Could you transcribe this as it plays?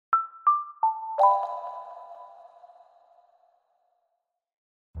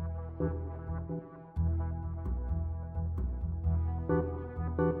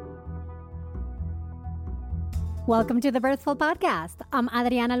Welcome to the Birthful Podcast. I'm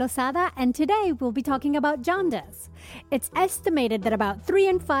Adriana Lozada, and today we'll be talking about jaundice. It's estimated that about 3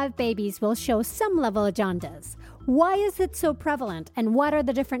 in 5 babies will show some level of jaundice. Why is it so prevalent, and what are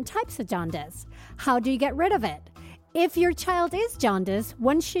the different types of jaundice? How do you get rid of it? If your child is jaundice,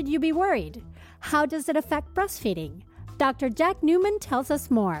 when should you be worried? How does it affect breastfeeding? Dr. Jack Newman tells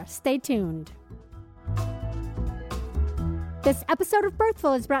us more. Stay tuned. This episode of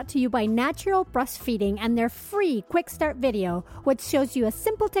Birthful is brought to you by Natural Breastfeeding and their free Quick Start video, which shows you a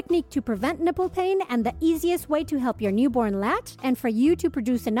simple technique to prevent nipple pain and the easiest way to help your newborn latch and for you to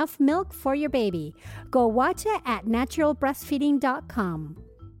produce enough milk for your baby. Go watch it at naturalbreastfeeding.com.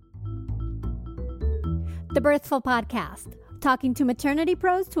 The Birthful Podcast, talking to maternity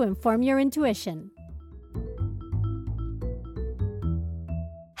pros to inform your intuition.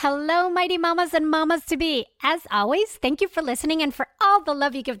 Hello, mighty mamas and mamas-to-be. As always, thank you for listening and for all the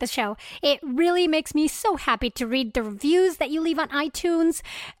love you give the show. It really makes me so happy to read the reviews that you leave on iTunes,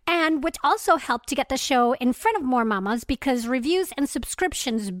 and which also help to get the show in front of more mamas because reviews and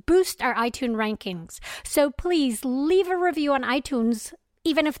subscriptions boost our iTunes rankings. So please leave a review on iTunes,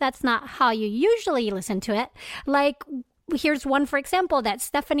 even if that's not how you usually listen to it. Here's one, for example, that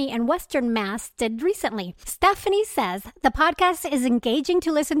Stephanie in Western Mass did recently. Stephanie says, the podcast is engaging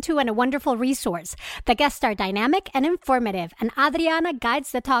to listen to and a wonderful resource. The guests are dynamic and informative, and Adriana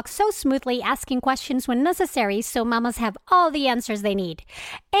guides the talk so smoothly, asking questions when necessary so mamas have all the answers they need.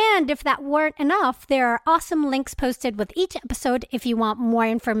 And if that weren't enough, there are awesome links posted with each episode if you want more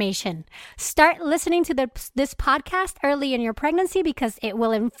information. Start listening to this podcast early in your pregnancy because it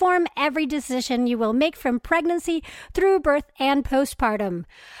will inform every decision you will make from pregnancy through birth and postpartum.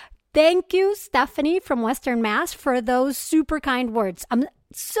 Thank you, Stephanie from Western Mass, for those super kind words. I'm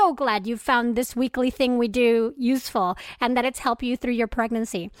so glad you found this weekly thing we do useful and that it's helped you through your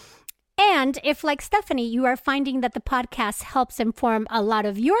pregnancy. And if, like Stephanie, you are finding that the podcast helps inform a lot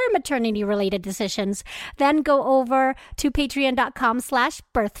of your maternity-related decisions, then go over to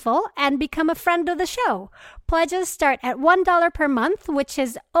patreon.com/birthful and become a friend of the show. Pledges start at $1 per month, which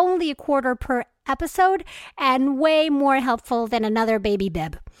is only $0.25 per episode and way more helpful than another baby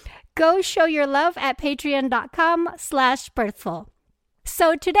bib. Go show your love at patreon.com/birthful.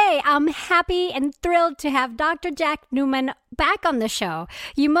 So today, I'm happy and thrilled to have Dr. Jack Newman back on the show.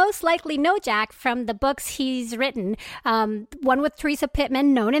 You most likely know Jack from the books he's written, one with Teresa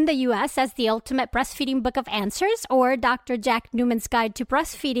Pittman, known in the U.S. as The Ultimate Breastfeeding Book of Answers, or Dr. Jack Newman's Guide to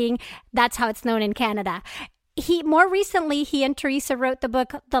Breastfeeding. That's how it's known in Canada. More recently, he and Teresa wrote the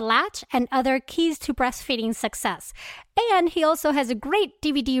book, The Latch and Other Keys to Breastfeeding Success. And he also has a great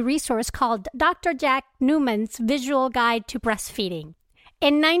DVD resource called Dr. Jack Newman's Visual Guide to Breastfeeding.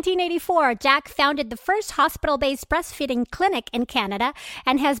 In 1984, Jack founded the first hospital-based breastfeeding clinic in Canada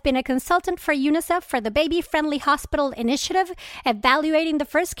and has been a consultant for UNICEF for the Baby Friendly Hospital Initiative, evaluating the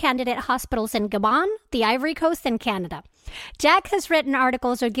first candidate hospitals in Gabon, the Ivory Coast, and Canada. Jack has written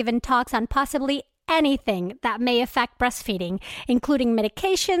articles or given talks on possibly anything that may affect breastfeeding, including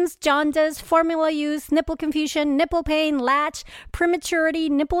medications, jaundice, formula use, nipple confusion, nipple pain, latch, prematurity,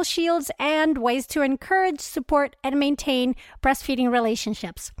 nipple shields, and ways to encourage, support, and maintain breastfeeding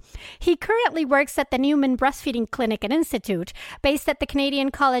relationships. He currently works at the Newman Breastfeeding Clinic and Institute, based at the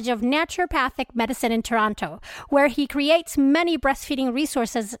Canadian College of Naturopathic Medicine in Toronto, where he creates many breastfeeding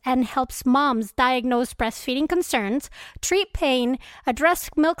resources and helps moms diagnose breastfeeding concerns, treat pain, address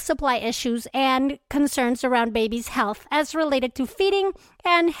milk supply issues, and concerns around babies' health as related to feeding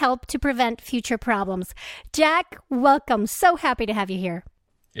and help to prevent future problems. Jack, welcome. So happy to have you here.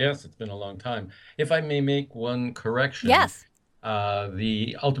 Yes, it's been a long time. If I may make one correction. Yes.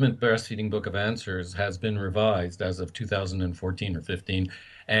 The Ultimate Breastfeeding Book of Answers has been revised as of 2014 or 15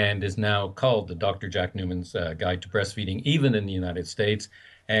 and is now called the Dr. Jack Newman's Guide to Breastfeeding, even in the United States.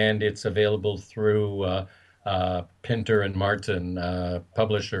 And it's available through Pinter and Martin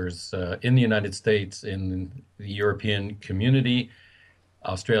publishers in the United States, in the European community,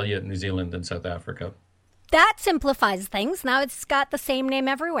 Australia, New Zealand, and South Africa. That simplifies things. Now it's got the same name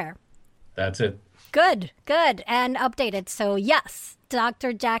everywhere. That's it. Good. And updated. So yes,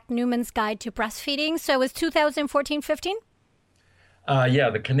 Dr. Jack Newman's Guide to Breastfeeding. So it was 2014-15? Yeah,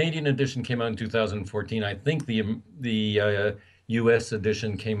 the Canadian edition came out in 2014. I think the U.S.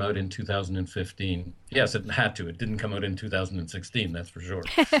 edition came out in 2015. Yes, it had to. It didn't come out in 2016, that's for sure.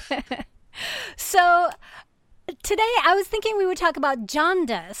 So today I was thinking we would talk about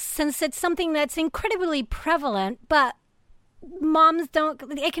jaundice, since it's something that's incredibly prevalent, but moms don't,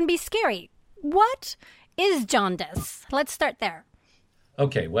 it can be scary. what is jaundice? Let's start there.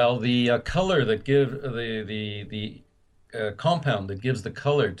 Okay, well, the color that give the compound that gives the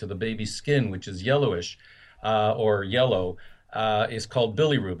color to the baby's skin, which is yellowish or yellow, is called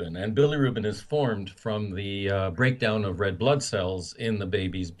bilirubin. And bilirubin is formed from the breakdown of red blood cells in the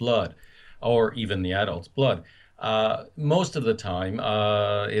baby's blood, or even the adult's blood. Most of the time,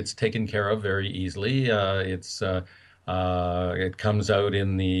 it's taken care of very easily. It comes out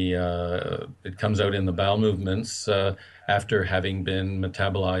in the bowel movements after having been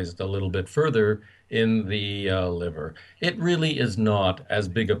metabolized a little bit further in the liver. It really is not as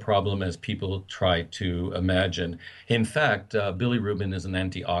big a problem as people try to imagine. In fact, bilirubin is an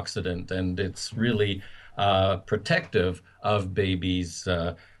antioxidant, and it's really protective of babies'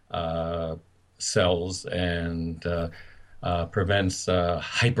 cells and prevents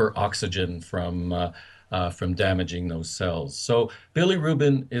hyperoxygen from damaging those cells. So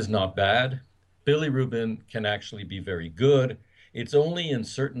bilirubin is not bad. Bilirubin can actually be very good. It's only in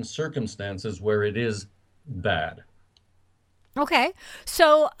certain circumstances where it is bad. Okay.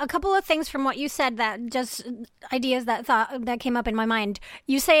 So a couple of things from what you said that just ideas that came up in my mind.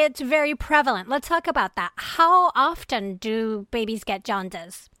 You say it's very prevalent. Let's talk about that. How often do babies get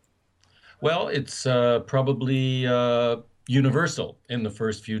jaundice? Well, it's probably universal in the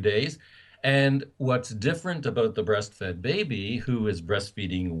first few days. And what's different about the breastfed baby who is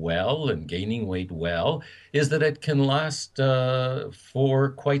breastfeeding well and gaining weight well is that it can last for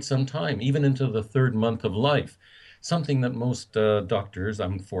quite some time, even into the third month of life. Something that most doctors,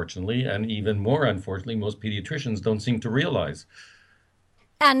 unfortunately, and even more unfortunately, most pediatricians don't seem to realize.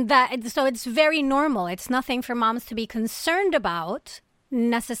 And that so it's very normal. It's nothing for moms to be concerned about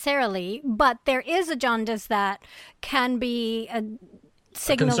necessarily, but there is a jaundice that can be a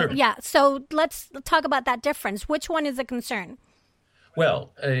signal. Concern. Yeah. So let's talk about that difference. Which one is a concern?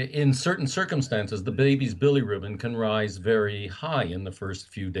 Well, in certain circumstances, the baby's bilirubin can rise very high in the first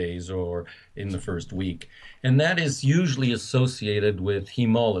few days or in the first week. And that is usually associated with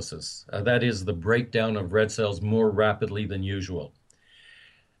hemolysis. That is the breakdown of red cells more rapidly than usual.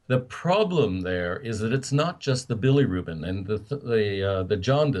 The problem there is that it's not just the bilirubin and the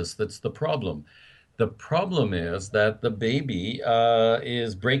jaundice that's the problem. The problem is that the baby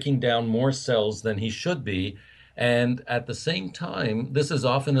is breaking down more cells than he should be. And at the same time, this is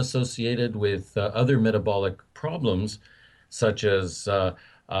often associated with other metabolic problems, such as,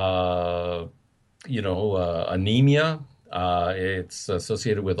 anemia. It's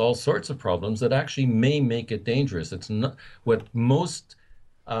associated with all sorts of problems that actually may make it dangerous. It's not what most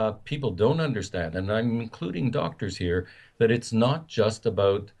people don't understand, and I'm including doctors here, that it's not just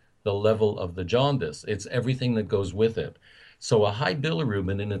about the level of the jaundice, it's everything that goes with it. So a high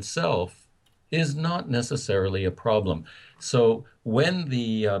bilirubin in itself is not necessarily a problem. So when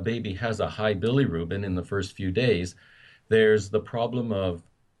the baby has a high bilirubin in the first few days, there's the problem of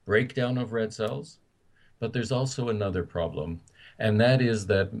breakdown of red cells, but there's also another problem, and that is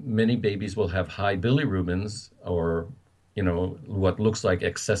that many babies will have high bilirubins or what looks like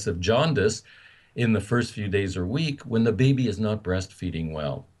excessive jaundice in the first few days or week when the baby is not breastfeeding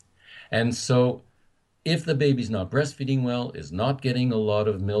well. And so if the baby's not breastfeeding well, is not getting a lot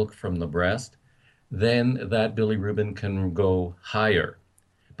of milk from the breast, then that bilirubin can go higher.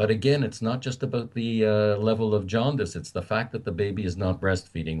 But again, it's not just about the level of jaundice, it's the fact that the baby is not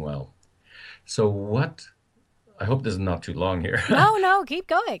breastfeeding well. So I hope this is not too long here. No, keep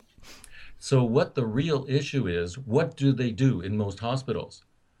going. So what the real issue is, what do they do in most hospitals?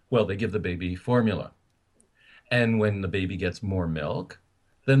 Well, they give the baby formula. And when the baby gets more milk,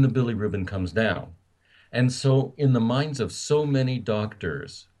 then the bilirubin comes down. And so in the minds of so many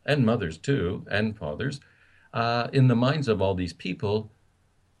doctors, and mothers too, and fathers, in the minds of all these people,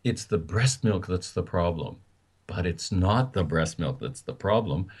 it's the breast milk that's the problem. But it's not the breast milk that's the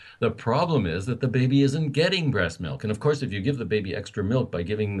problem. The problem is that the baby isn't getting breast milk. And of course, if you give the baby extra milk by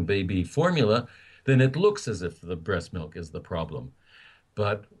giving the baby formula, then it looks as if the breast milk is the problem.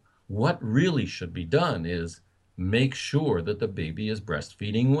 But what really should be done is make sure that the baby is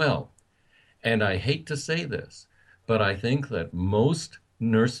breastfeeding well. And I hate to say this, but I think that most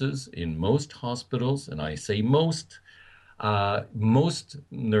nurses in most hospitals, and I say most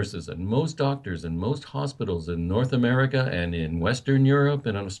nurses and most doctors in most hospitals in North America and in Western Europe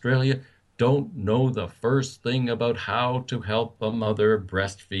and Australia don't know the first thing about how to help a mother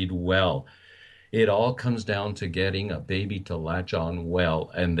breastfeed well. It all comes down to getting a baby to latch on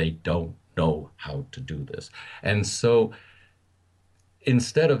well, and they don't know how to do this. And so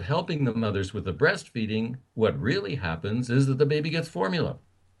instead of helping the mothers with the breastfeeding, what really happens is that the baby gets formula.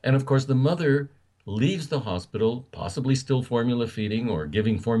 And of course, the mother leaves the hospital, possibly still formula feeding or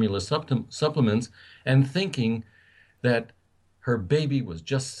giving formula supplements, and thinking that her baby was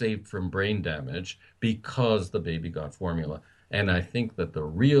just saved from brain damage because the baby got formula. And I think that the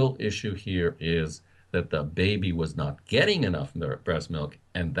real issue here is that the baby was not getting enough breast milk,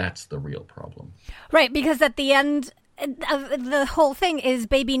 and that's the real problem. Right, because at the end of the whole thing is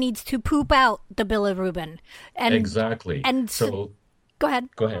baby needs to poop out the bilirubin. And, exactly. And so go ahead.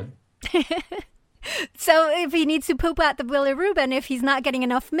 Go ahead. So if he needs to poop out the bilirubin, if he's not getting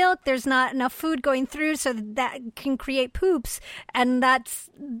enough milk, there's not enough food going through, so that can create poops, and that's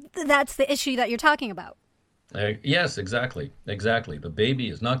the issue that you're talking about. Yes, exactly. The baby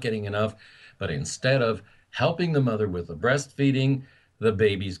is not getting enough, but instead of helping the mother with the breastfeeding, the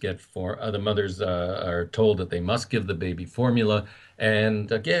babies the mothers are told that they must give the baby formula,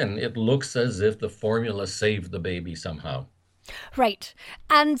 and again, it looks as if the formula saved the baby somehow. Right,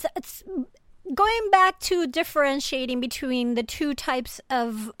 and going back to differentiating between the two types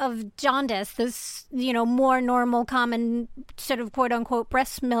of jaundice, this, more normal, common sort of quote unquote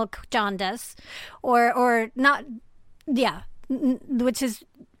breast milk jaundice, or not, which is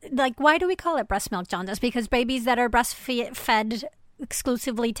like, why do we call it breast milk jaundice? Because babies that are breastfed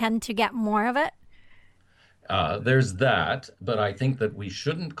exclusively tend to get more of it? There's that, but I think that we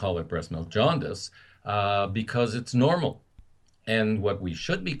shouldn't call it breast milk jaundice because it's normal. And what we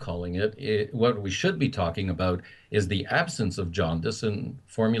should be what we should be talking about is the absence of jaundice in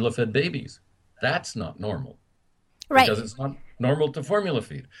formula-fed babies. That's not normal. Right. Because it's not normal to formula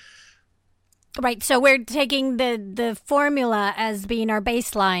feed. Right. So we're taking the formula as being our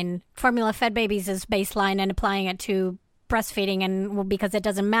baseline, formula-fed babies as baseline, and applying it to breastfeeding. And because it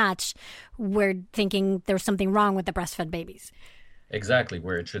doesn't match, we're thinking there's something wrong with the breastfed babies. Exactly,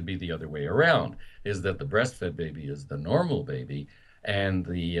 where it should be the other way around, is that the breastfed baby is the normal baby and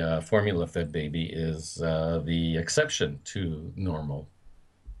the formula-fed baby is the exception to normal.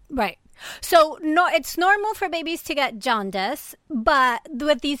 Right. So it's normal for babies to get jaundice, but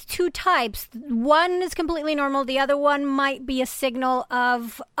with these two types, one is completely normal. The other one might be a signal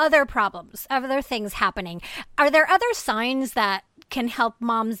of other problems, other things happening. Are there other signs that can help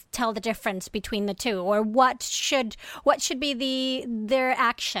moms tell the difference between the two, or what should be their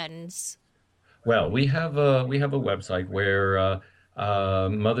actions? Well, we have a website where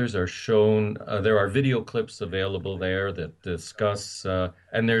mothers are shown. There are video clips available there that discuss,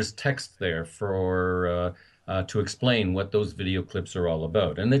 and there's text there for to explain what those video clips are all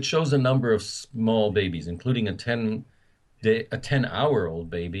about. And it shows a number of small babies, including a 10-hour-old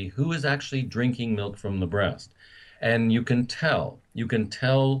baby who is actually drinking milk from the breast. And you can tell,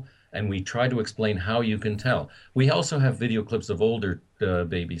 and we try to explain how you can tell. We also have video clips of older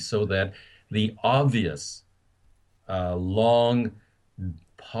babies so that the obvious long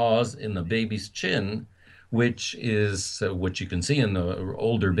pause in the baby's chin, which is what you can see in the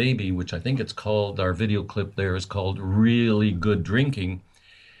older baby, which I think it's called, our video clip there is called really good drinking.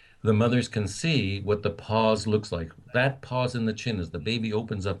 The mothers can see what the pause looks like. That pause in the chin as the baby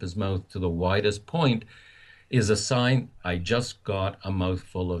opens up his mouth to the widest point is a sign, I just got a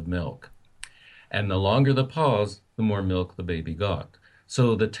mouthful of milk. And the longer the pause, the more milk the baby got.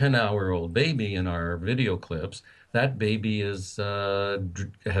 So the 10-hour-old baby in our video clips, that baby is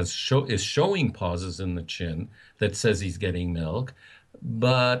showing pauses in the chin that says he's getting milk,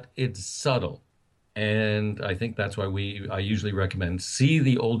 but it's subtle. And I think that's why I usually recommend see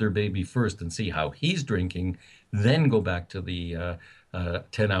the older baby first and see how he's drinking, then go back to the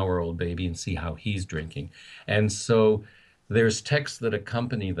 10-hour-old baby and see how he's drinking. And so there's text that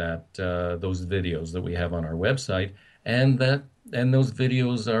accompany those videos that we have on our website, and those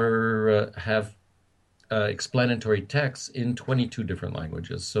videos have explanatory texts in 22 different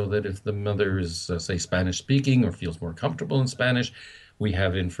languages, so that if the mother is, say, Spanish speaking or feels more comfortable in Spanish, we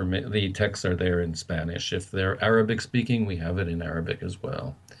have the texts are there in Spanish. If they're Arabic speaking, we have it in Arabic as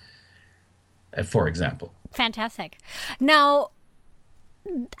well, for example. Fantastic. Now,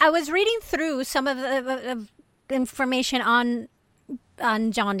 I was reading through some of the information on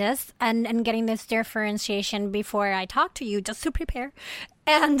jaundice and getting this differentiation before I talk to you, just to prepare.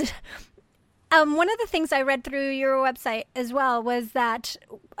 And one of the things I read through your website as well was that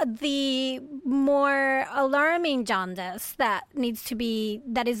the more alarming jaundice that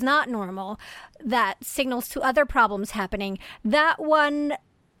is not normal, that signals to other problems happening, that one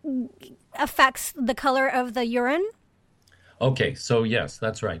affects the color of the urine? Okay, so yes,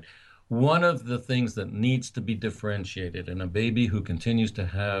 that's right. One of the things that needs to be differentiated in a baby who continues to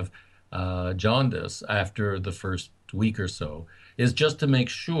have jaundice after the first week or so is just to make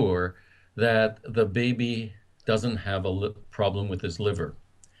sure that the baby doesn't have a problem with his liver.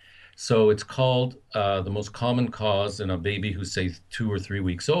 So it's called the most common cause in a baby who's say 2 or 3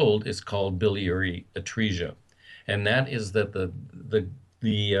 weeks old is called biliary atresia, and that is that the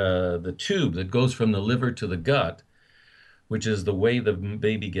tube that goes from the liver to the gut, which is the way the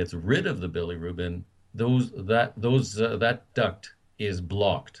baby gets rid of the bilirubin, that duct is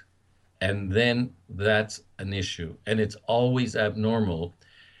blocked, and then that's an issue, and it's always abnormal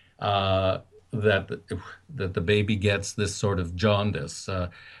uh, that that the baby gets this sort of jaundice,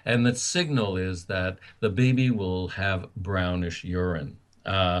 and the signal is that the baby will have brownish urine.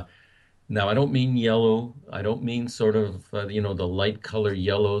 Now, I don't mean yellow. I don't mean sort of, the light color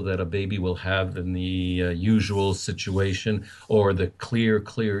yellow that a baby will have in the usual situation, or the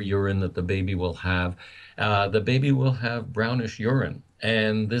clear urine that the baby will have. The baby will have brownish urine,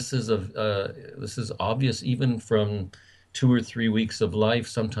 and this is obvious even from 2 or 3 weeks of life,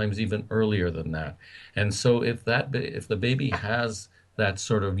 sometimes even earlier than that. And so, if the baby has that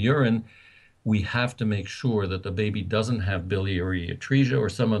sort of urine, we have to make sure that the baby doesn't have biliary atresia or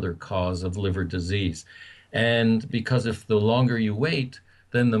some other cause of liver disease. And because if the longer you wait,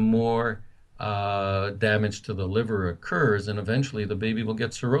 then the more damage to the liver occurs, and eventually the baby will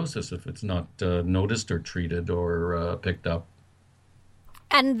get cirrhosis if it's not noticed or treated or picked up.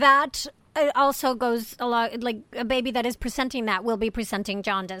 And that also goes along, like a baby that is presenting that will be presenting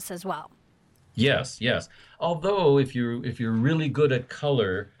jaundice as well. Yes, yes. Although if you're really good at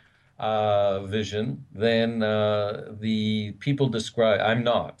color vision, then the people describe, I'm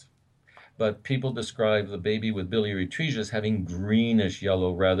not, but people describe the baby with biliary atresia as having greenish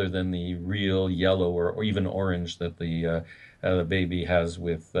yellow rather than the real yellow or even orange that the baby has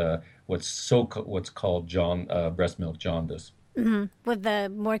with what's called breast milk jaundice. With the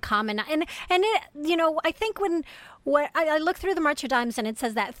more common and it, I think when I look through the March of Dimes and it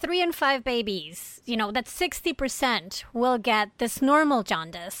says that 3 in 5 babies, that 60% will get this normal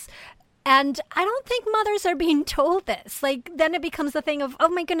jaundice. And I don't think mothers are being told this. Like, then it becomes the thing of, oh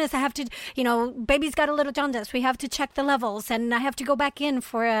my goodness, I have to, baby's got a little jaundice. We have to check the levels and I have to go back in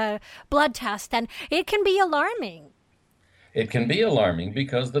for a blood test. And it can be alarming. It can be alarming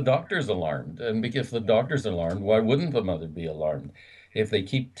because the doctor's alarmed. And if the doctor's alarmed, why wouldn't the mother be alarmed? If they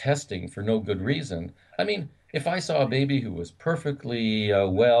keep testing for no good reason. I mean, if I saw a baby who was perfectly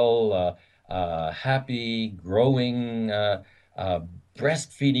happy, growing,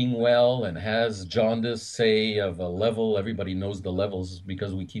 breastfeeding well, and has jaundice, say, of a level, everybody knows the levels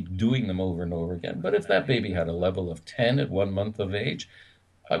because we keep doing them over and over again. But if that baby had a level of 10 at 1 month of age,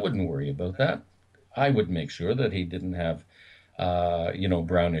 I wouldn't worry about that. I would make sure that he didn't have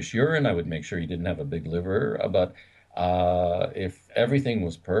brownish urine. I would make sure he didn't have a big liver. But if everything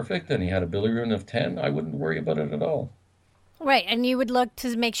was perfect and he had a bilirubin of 10, I wouldn't worry about it at all. Right. And you would look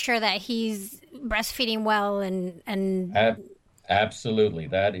to make sure that he's breastfeeding well and Absolutely.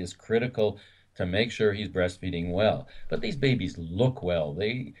 That is critical to make sure he's breastfeeding well. But these babies look well.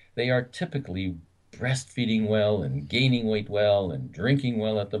 They are typically breastfeeding well and gaining weight well and drinking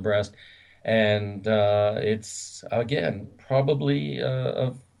well at the breast. And it's, again, probably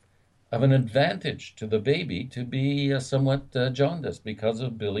of an advantage to the baby to be somewhat jaundiced because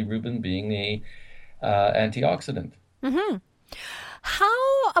of bilirubin being a antioxidant. Mm-hmm.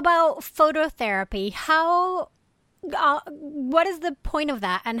 How about phototherapy? What is the point of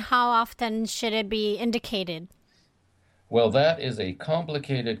that, and how often should it be indicated? Well, that is a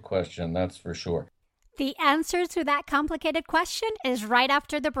complicated question, that's for sure. The answer to that complicated question is right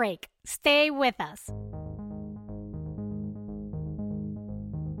after the break. Stay with us.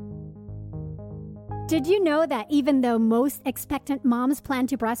 Did you know that even though most expectant moms plan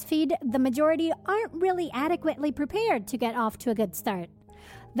to breastfeed, the majority aren't really adequately prepared to get off to a good start?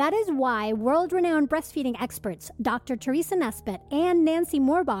 That is why world-renowned breastfeeding experts Dr. Teresa Nesbitt and Nancy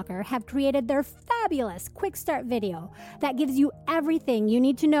Moorbacher have created their fabulous Quick Start video that gives you everything you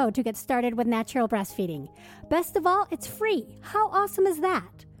need to know to get started with natural breastfeeding. Best of all, it's free. How awesome is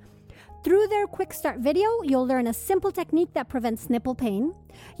that? Through their Quick Start video, you'll learn a simple technique that prevents nipple pain.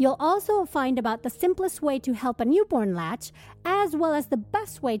 You'll also find about the simplest way to help a newborn latch, as well as the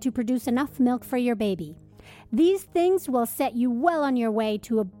best way to produce enough milk for your baby. These things will set you well on your way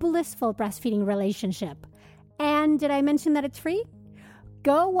to a blissful breastfeeding relationship. And did I mention that it's free?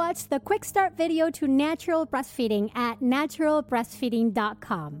 Go watch the Quick Start video to natural breastfeeding at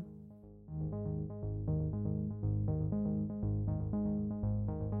naturalbreastfeeding.com.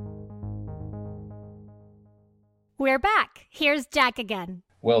 We're back. Here's Jack again.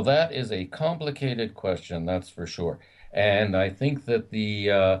 Well, that is a complicated question, that's for sure. And I think that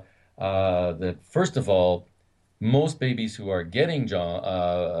that first of all, most babies who are getting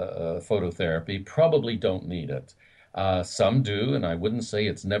phototherapy probably don't need it. Some do, and I wouldn't say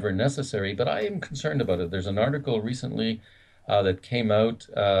it's never necessary, but I am concerned about it. There's an article recently that came out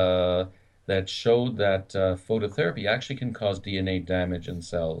that showed that phototherapy actually can cause DNA damage in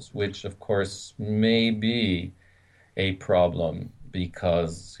cells, which of course may be a problem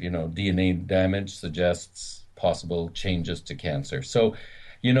because, DNA damage suggests possible changes to cancer. So,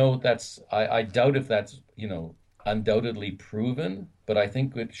 I doubt if that's, undoubtedly proven, but I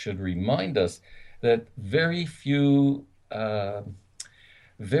think it should remind us that very few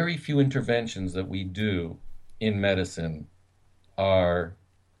interventions that we do in medicine are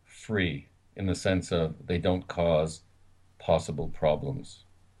free in the sense of they don't cause possible problems.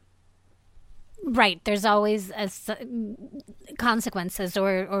 Right. There's always consequences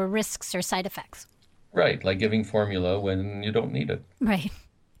or risks or side effects. Right, like giving formula when you don't need it. Right.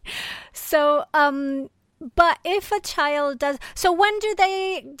 So, but if a child does, so when do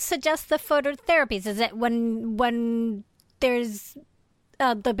they suggest the phototherapies? Is it when there's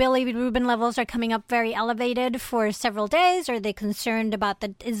the bilirubin levels are coming up very elevated for several days? Or are they concerned about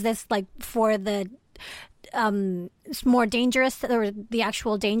is this like for the more dangerous or the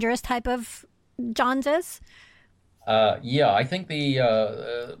actual dangerous type of jaundice? Yeah, I think the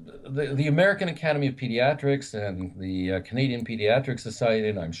American Academy of Pediatrics and the Canadian Pediatric Society,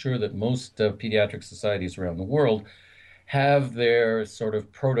 and I'm sure that most pediatric societies around the world have their sort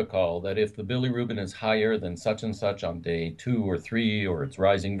of protocol that if the bilirubin is higher than such and such on day 2 or 3, or it's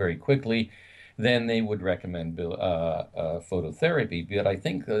rising very quickly, then they would recommend phototherapy. But I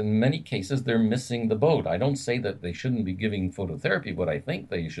think in many cases they're missing the boat. I don't say that they shouldn't be giving phototherapy. What I think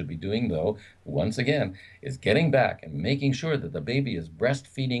they should be doing, though, once again, is getting back and making sure that the baby is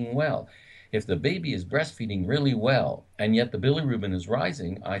breastfeeding well. If the baby is breastfeeding really well and yet the bilirubin is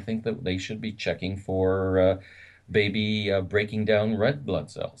rising, I think that they should be checking for baby breaking down red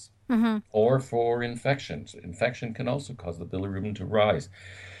blood cells, or for infections. Infection can also cause the bilirubin to rise.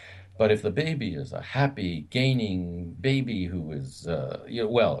 But if the baby is a happy, gaining baby who is,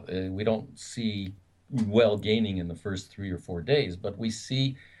 we don't see well gaining in the first 3 or 4 days, but we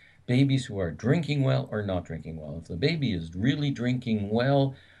see babies who are drinking well or not drinking well. If the baby is really drinking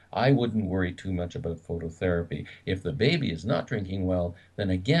well, I wouldn't worry too much about phototherapy. If the baby is not drinking well, then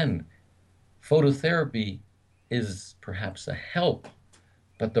again, phototherapy is perhaps a help.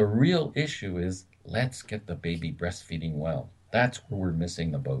 But the real issue is let's get the baby breastfeeding well. That's where we're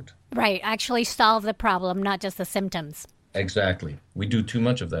missing the boat. Right. Actually solve the problem, not just the symptoms. Exactly. We do too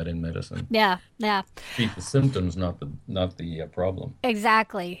much of that in medicine. Yeah, yeah. Treat the symptoms, not the problem.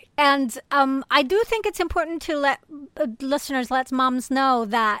 Exactly. And I do think it's important to let listeners, let moms know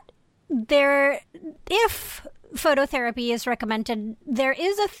that if phototherapy is recommended,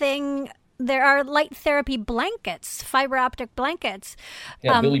 there are light therapy blankets, fiber optic blankets.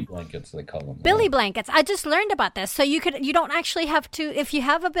 Yeah, Billy blankets, they call them. Billy blankets. I just learned about this. So you don't actually have to, if you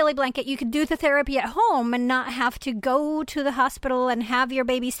have a Billy blanket, you could do the therapy at home and not have to go to the hospital and have your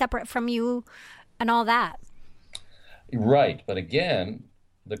baby separate from you and all that. Right. But again,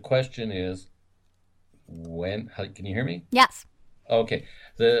 the question is can you hear me? Yes. Okay.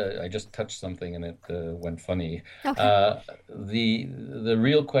 I just touched something and it went funny. Okay. The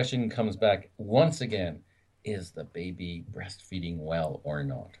real question comes back once again, is the baby breastfeeding well or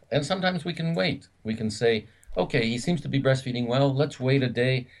not? And sometimes we can wait. We can say, okay, he seems to be breastfeeding well. Let's wait a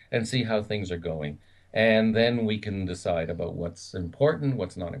day and see how things are going. And then we can decide about what's important,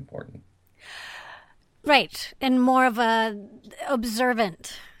 what's not important. Right. And more of a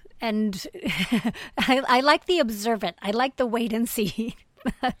observant. And I like the observant. I like the wait and see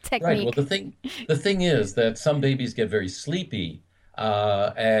technique. Right. Well, the thing is that some babies get very sleepy,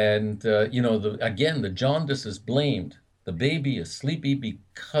 again, the jaundice is blamed. The baby is sleepy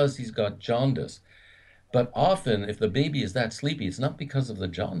because he's got jaundice. But often, if the baby is that sleepy, it's not because of the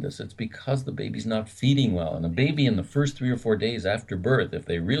jaundice. It's because the baby's not feeding well. And a baby in the first 3 or 4 days after birth, if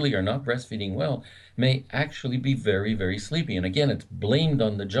they really are not breastfeeding well, may actually be very, very sleepy. And again, it's blamed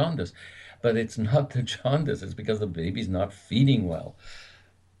on the jaundice. But it's not the jaundice. It's because the baby's not feeding well.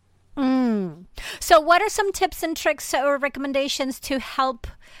 So what are some tips and tricks or recommendations to help,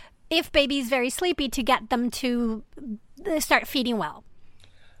 if baby's very sleepy, to get them to start feeding well?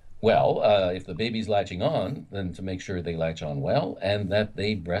 Well, if the baby's latching on, then to make sure they latch on well and that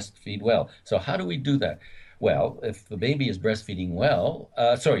they breastfeed well. So how do we do that? Well, if the baby is breastfeeding well,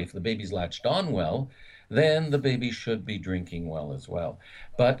 if the baby's latched on well, then the baby should be drinking well as well.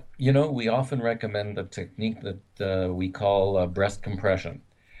 But, we often recommend a technique that we call breast compression,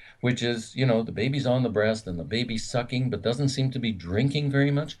 which is, the baby's on the breast and the baby's sucking but doesn't seem to be drinking very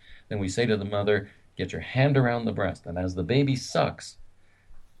much. Then we say to the mother, get your hand around the breast. And as the baby sucks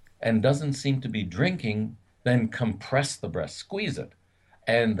and doesn't seem to be drinking, then compress the breast, squeeze it.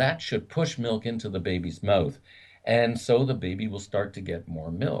 And that should push milk into the baby's mouth. And so the baby will start to get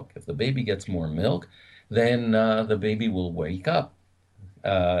more milk. If the baby gets more milk, then the baby will wake up.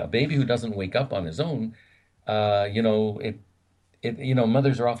 A baby who doesn't wake up on his own, you know,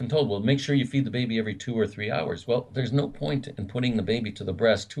 mothers are often told, well, make sure you feed the baby every 2 or 3 hours. Well, there's no point in putting the baby to the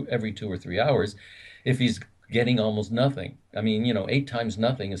breast every 2 or 3 hours if he's getting almost nothing. I mean, 8 times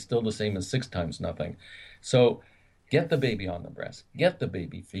nothing is still the same as 6 times nothing. So get the baby on the breast, get the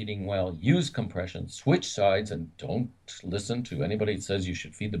baby feeding well, use compression, switch sides, and don't listen to anybody that says you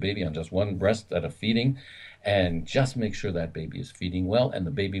should feed the baby on just one breast at a feeding, and just make sure that baby is feeding well and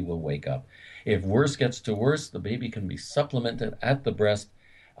the baby will wake up. If worse gets to worse, the baby can be supplemented at the breast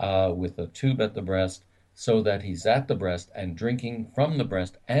with a tube at the breast so that he's at the breast and drinking from the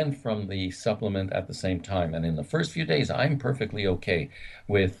breast and from the supplement at the same time. And in the first few days, I'm perfectly okay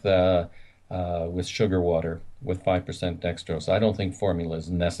with sugar water with 5% dextrose. I don't think formula is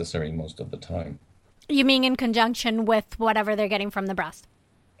necessary most of the time. You mean in conjunction with whatever they're getting from the breast?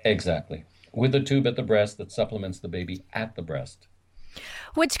 Exactly. With a tube at the breast that supplements the baby at the breast.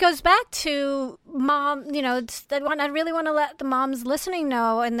 Which goes back to mom, I really want to let the moms listening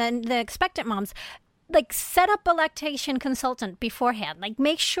know, and then the expectant moms, like, set up a lactation consultant beforehand. Like,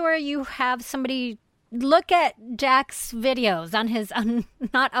 make sure you have somebody look at Jack's videos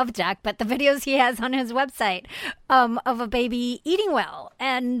not of Jack, but the videos he has on his website of a baby eating well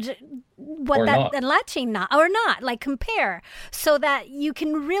and and latching not, like, compare so that you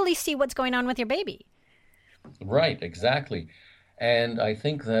can really see what's going on with your baby. Right, exactly. And I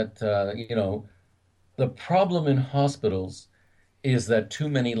think that, the problem in hospitals is that too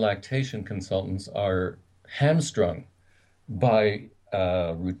many lactation consultants are hamstrung by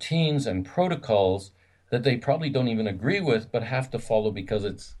routines and protocols that they probably don't even agree with, but have to follow because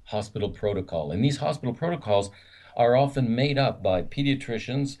it's hospital protocol. And these hospital protocols are often made up by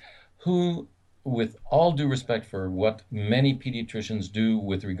pediatricians who, with all due respect for what many pediatricians do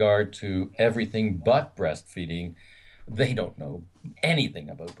with regard to everything but breastfeeding, they don't know anything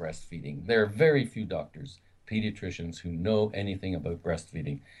about breastfeeding. There are very few doctors, pediatricians, who know anything about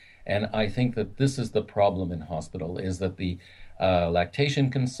breastfeeding. And I think that this is the problem in hospital, is that the lactation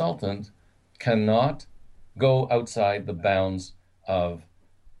consultant cannot go outside the bounds of,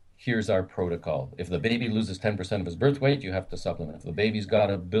 here's our protocol. If the baby loses 10% of his birth weight, you have to supplement. If the baby's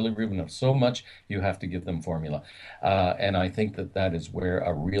got a bilirubin of so much, you have to give them formula. And I think that that is where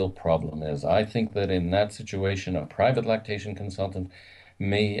a real problem is. I think that in that situation, a private lactation consultant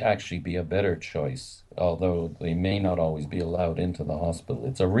may actually be a better choice, although they may not always be allowed into the hospital.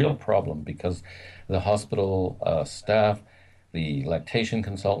 It's a real problem because the hospital staff, the lactation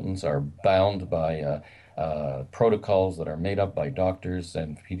consultants, are bound by protocols that are made up by doctors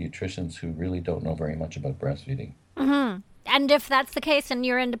and pediatricians who really don't know very much about breastfeeding. Mm-hmm. And if that's the case and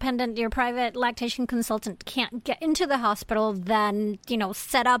you're independent, your private lactation consultant can't get into the hospital, then,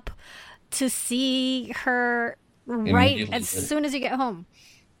 set up to see her right as soon as you get home.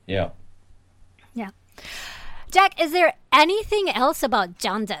 Yeah. Yeah. Jack, is there anything else about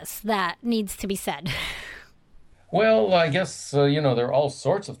jaundice that needs to be said? Well, I guess, there are all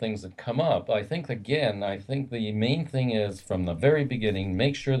sorts of things that come up. I think the main thing is, from the very beginning,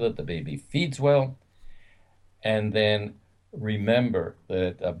 make sure that the baby feeds well, and then remember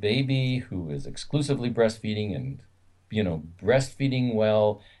that a baby who is exclusively breastfeeding and, breastfeeding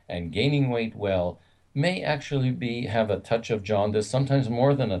well and gaining weight well may actually have a touch of jaundice, sometimes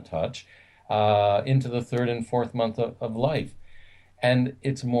more than a touch, into the 3rd and 4th month of life. And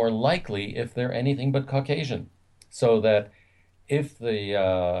it's more likely if they're anything but Caucasian. So that if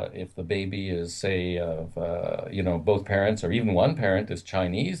the baby is, say, of both parents or even one parent is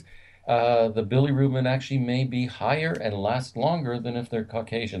Chinese, the bilirubin actually may be higher and last longer than if they're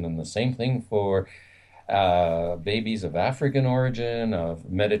Caucasian. And the same thing for babies of African origin, of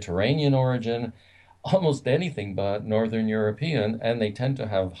Mediterranean origin, almost anything but Northern European, and they tend to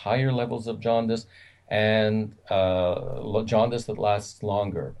have higher levels of jaundice and jaundice that lasts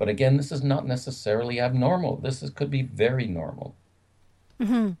longer. But again, this is not necessarily abnormal. Could be very normal.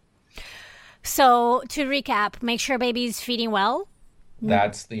 Mm-hmm. So to recap, make sure baby's feeding well.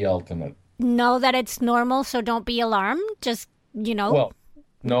 That's the ultimate. Know that it's normal, so don't be alarmed. Just, Well,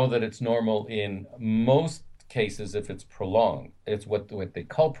 know that it's normal in most cases if it's prolonged. It's what they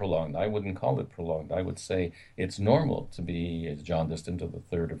call prolonged. I wouldn't call it prolonged. I would say it's normal to be jaundiced into the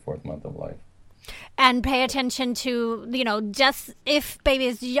 3rd or 4th month of life. And pay attention to, just if baby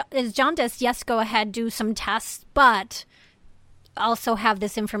is jaundiced, yes, go ahead, do some tests, but also have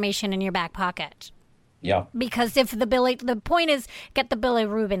this information in your back pocket. Yeah. Because if the point is get the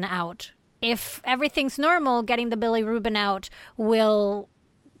bilirubin out. if everything's normal, getting the bilirubin out will,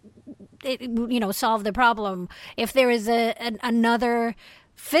 solve the problem. If there is another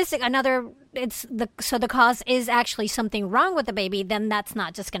the cause is actually something wrong with the baby, then that's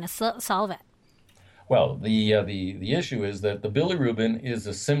not just going to solve it. Well, the issue is that the bilirubin is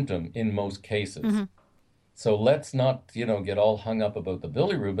a symptom in most cases. Mm-hmm. So let's not, get all hung up about the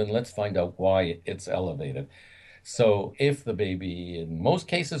bilirubin. Let's find out why it's elevated. So if the baby, in most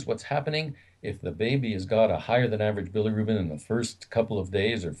cases, what's happening, if the baby has got a higher than average bilirubin in the first couple of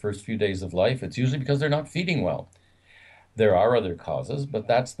days or first few days of life, it's usually because they're not feeding well. There are other causes, but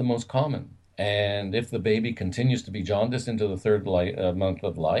that's the most common. And if the baby continues to be jaundiced into the third month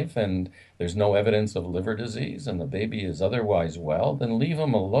of life and there's no evidence of liver disease and the baby is otherwise well, then leave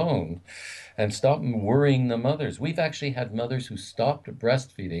them alone and stop worrying the mothers. We've actually had mothers who stopped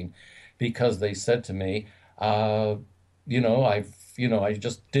breastfeeding because they said to me, I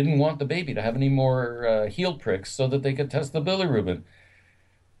just didn't want the baby to have any more heel pricks so that they could test the bilirubin.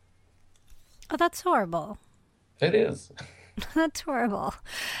 Oh, that's horrible. It is. That's horrible.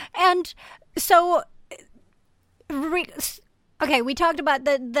 And so, okay, we talked about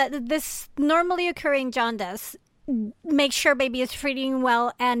this normally occurring jaundice. Make sure baby is feeding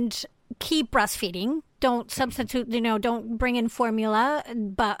well and keep breastfeeding. Don't substitute, don't bring in formula,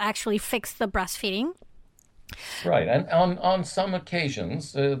 but actually fix the breastfeeding. Right. And on some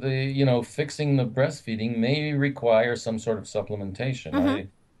occasions, fixing the breastfeeding may require some sort of supplementation.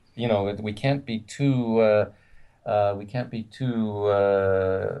 Mm-hmm. We can't be too...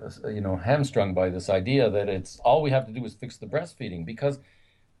 hamstrung by this idea that it's all we have to do is fix the breastfeeding, because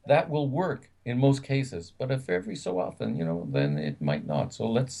that will work in most cases. But if every so often, then it might not. So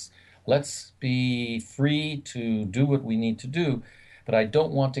let's be free to do what we need to do. But I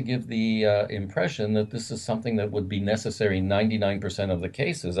don't want to give the impression that this is something that would be necessary 99% of the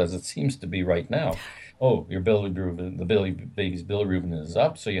cases, as it seems to be right now. Oh, your bilirubin, baby's bilirubin is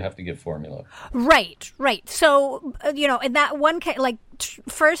up, so you have to give formula. Right. So, in that one case,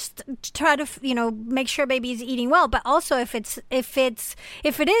 first try to, make sure baby's eating well, but also if it is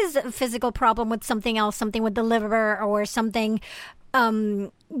a physical problem with something else, something with the liver or something,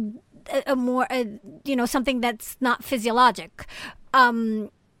 something that's not physiologic. In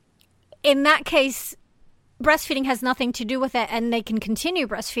that case, breastfeeding has nothing to do with it, and they can continue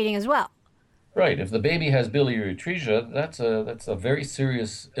breastfeeding as well. Right. If the baby has biliary atresia, that's a very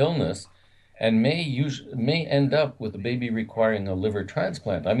serious illness, and may end up with the baby requiring a liver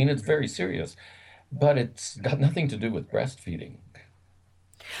transplant. I mean, it's very serious, but it's got nothing to do with breastfeeding.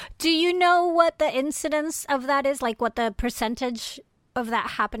 Do you know what the incidence of that is? Like what the percentage of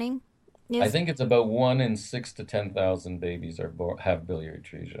that happening is? I think it's about 1 in 6 to 10,000 babies have biliary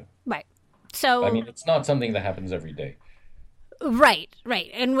atresia. Right. So I mean, it's not something that happens every day. Right.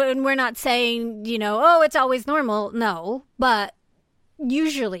 And we're not saying, it's always normal. No, but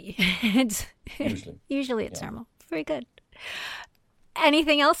usually it's normal. Very good.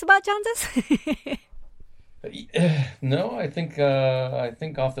 Anything else about jaundice? No, I think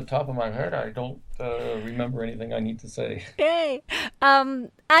off the top of my head, I don't remember anything I need to say. Yay. I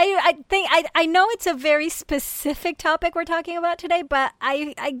think I know it's a very specific topic we're talking about today, but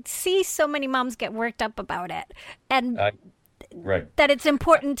I see so many moms get worked up about it, and right, that it's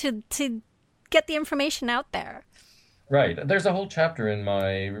important to get the information out there. Right. There's a whole chapter in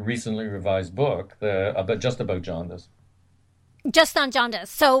my recently revised book about jaundice. Just on jaundice.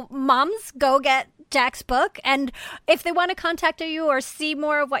 So moms, go get Jack's book, and if they want to contact you or see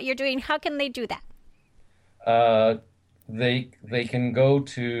more of what you're doing, how can they do that? They can go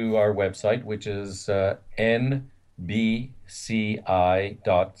to our website, which is nbci.ca.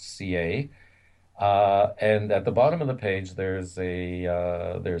 And at the bottom of the page, there's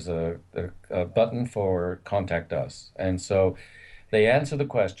a button for contact us. And so they answer the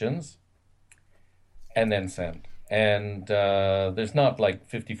questions and then send. And there's not like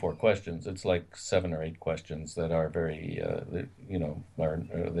 54 questions. It's like 7 or 8 questions that are very, they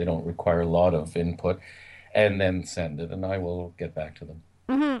don't require a lot of input. And then send it, and I will get back to them.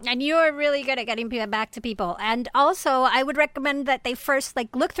 Mm-hmm. And you are really good at getting back to people. And also, I would recommend that they first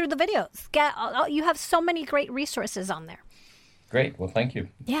look through the videos. You have so many great resources on there. Great. Well, thank you.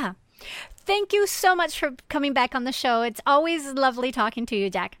 Yeah. Thank you so much for coming back on the show. It's always lovely talking to you,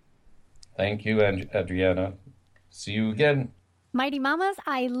 Jack. Thank you, Adriana. See you again. Mighty Mamas,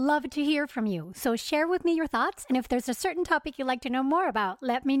 I love to hear from you. So share with me your thoughts, and if there's a certain topic you'd like to know more about,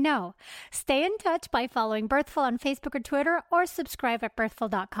 let me know. Stay in touch by following Birthful on Facebook or Twitter, or subscribe at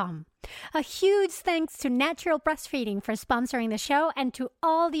birthful.com. A huge thanks to Natural Breastfeeding for sponsoring the show, and to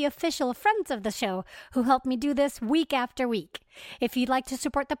all the official friends of the show who help me do this week after week. If you'd like to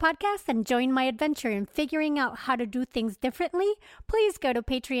support the podcast and join my adventure in figuring out how to do things differently, please go to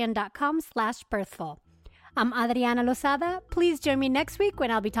patreon.com/birthful. I'm Adriana Lozada. Please join me next week when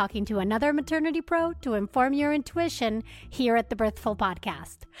I'll be talking to another maternity pro to inform your intuition here at the Birthful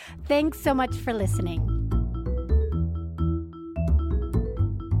Podcast. Thanks so much for listening.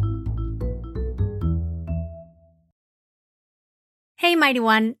 Hey, Mighty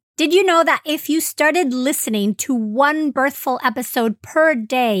One. Did you know that if you started listening to one Birthful episode per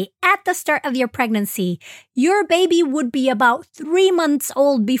day at the start of your pregnancy, your baby would be about 3 months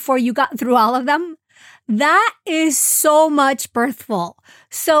old before you got through all of them? That is so much Birthful.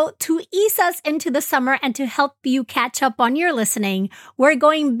 So to ease us into the summer and to help you catch up on your listening, we're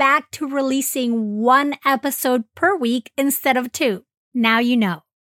going back to releasing 1 episode per week instead of 2. Now you know.